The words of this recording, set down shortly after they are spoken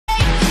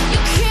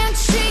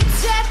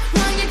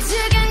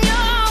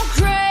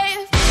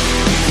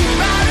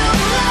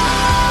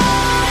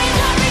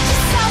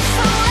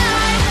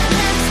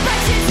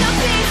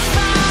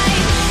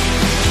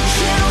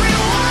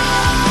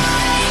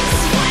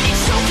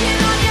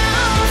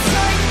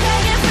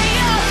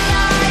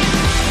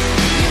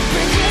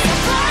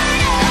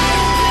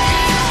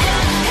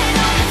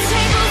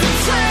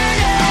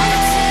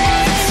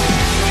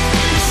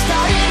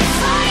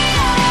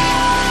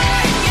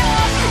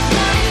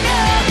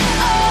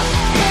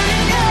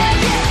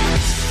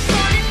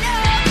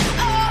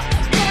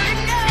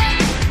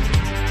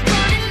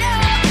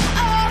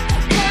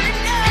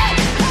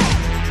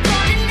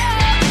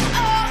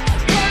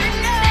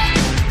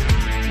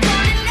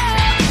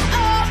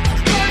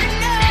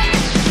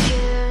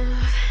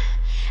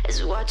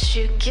what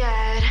you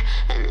get,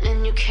 and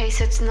in your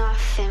case it's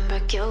nothing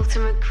but guilt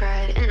and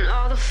regret. And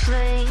all the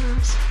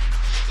flames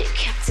you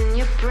kept in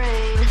your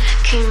brain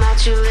came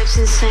out your lips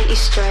and sent you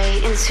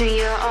straight into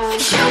your own.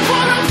 You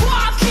wanna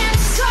walk and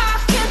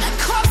talk and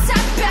corpse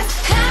at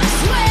best, and I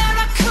swear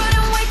I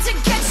couldn't wait to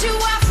get you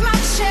off my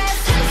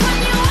chest. And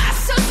when you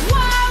asked us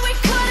why we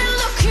couldn't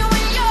look you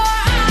in your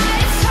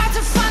eyes, it's hard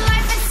to find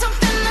life in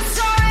something that's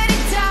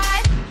already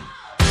died.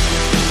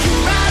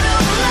 You're out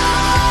of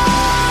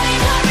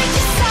line, hurried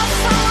yourself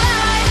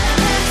online,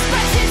 and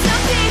expected to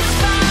be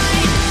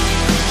fine.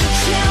 You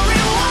can't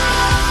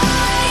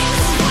rewind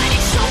when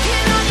you're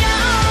choking on your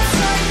own,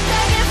 so you're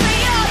begging for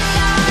your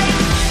life.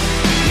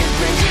 Your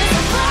bridges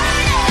are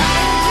burning,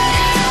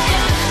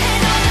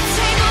 and all the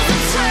tables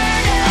are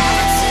turning.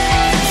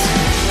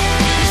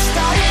 You're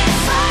starting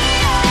a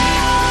fire,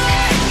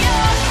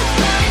 you're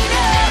burning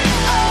up,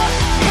 oh,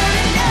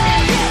 burning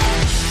up, yeah.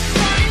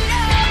 Burning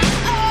up,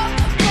 oh,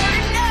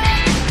 burning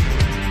up.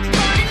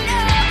 Burning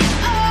up,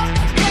 oh,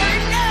 burning up.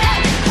 Burning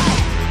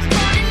up,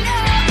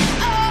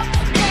 oh,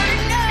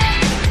 burning up.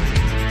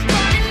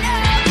 Burning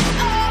up,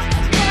 oh,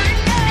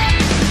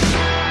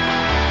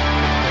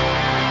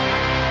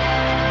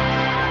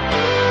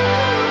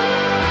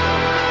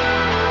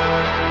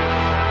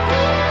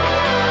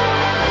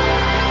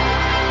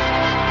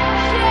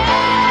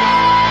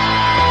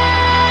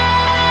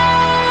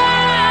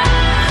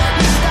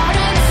 You're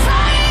starting a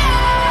fire.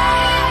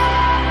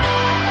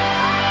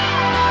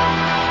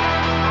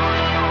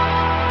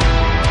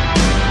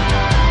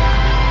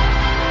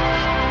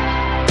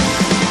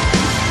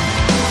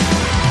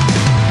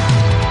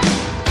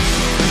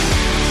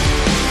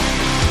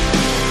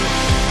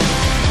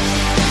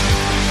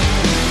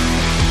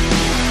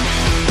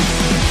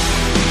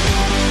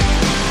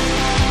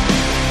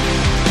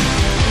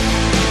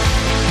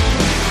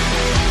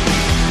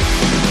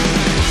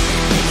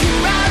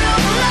 You're out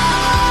of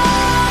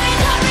line,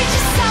 hurried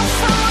yourself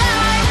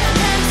online,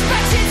 and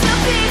expected to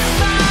be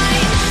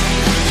fine.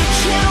 You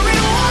can't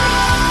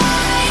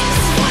rewind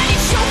when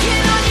you're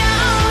choking on your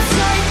own,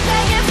 so you're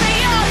begging for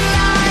your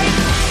life.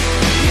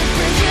 Your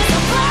bridges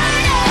are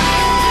burning,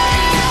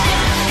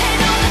 and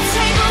all the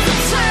tables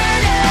are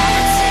turning.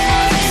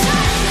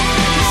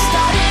 You're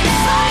starting a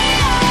fire,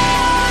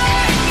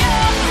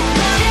 you're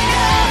burning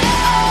up, oh,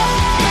 burning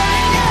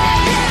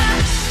up, yeah.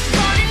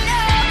 Burning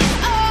up,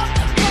 oh,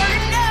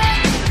 burning up.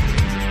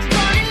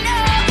 Burning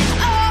up,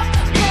 oh,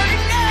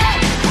 burning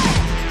up.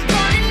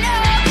 Burning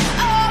up,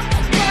 oh,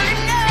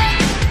 burning up.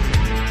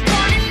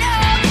 Burning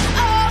up,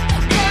 oh,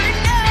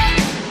 burning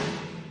up.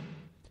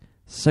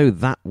 So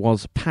that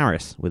was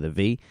Paris with a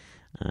V,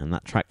 and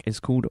that track is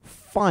called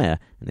Fire,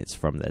 and it's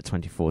from their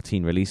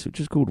 2014 release, which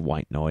is called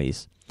White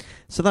Noise.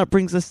 So that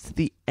brings us to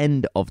the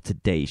end of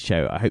today's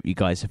show. I hope you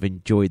guys have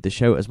enjoyed the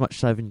show as much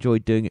as I've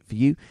enjoyed doing it for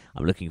you.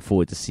 I'm looking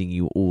forward to seeing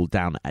you all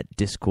down at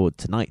Discord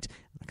tonight.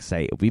 Like I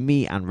say, it'll be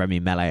me and Remy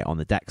Melee on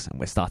the decks, and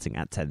we're starting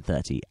at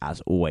 10:30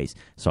 as always.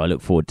 So I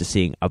look forward to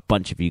seeing a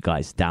bunch of you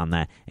guys down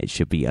there. It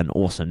should be an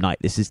awesome night.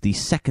 This is the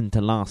second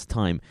to last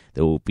time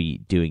that we'll be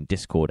doing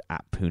Discord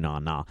at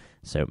Punar Na.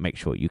 So make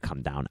sure you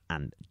come down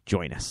and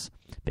join us,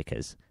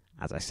 because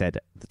as I said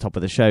at the top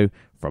of the show,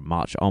 from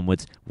March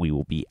onwards, we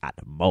will be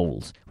at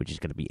Moles, which is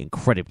going to be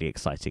incredibly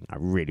exciting. I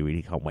really,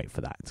 really can't wait for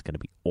that. It's going to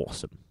be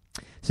awesome.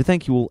 So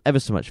thank you all ever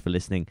so much for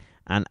listening.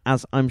 And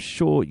as I'm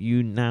sure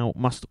you now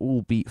must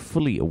all be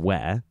fully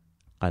aware,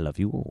 I love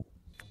you all.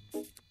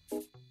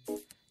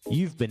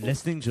 You've been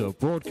listening to a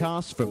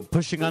broadcast from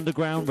Pushing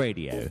Underground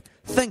Radio.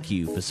 Thank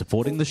you for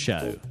supporting the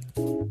show.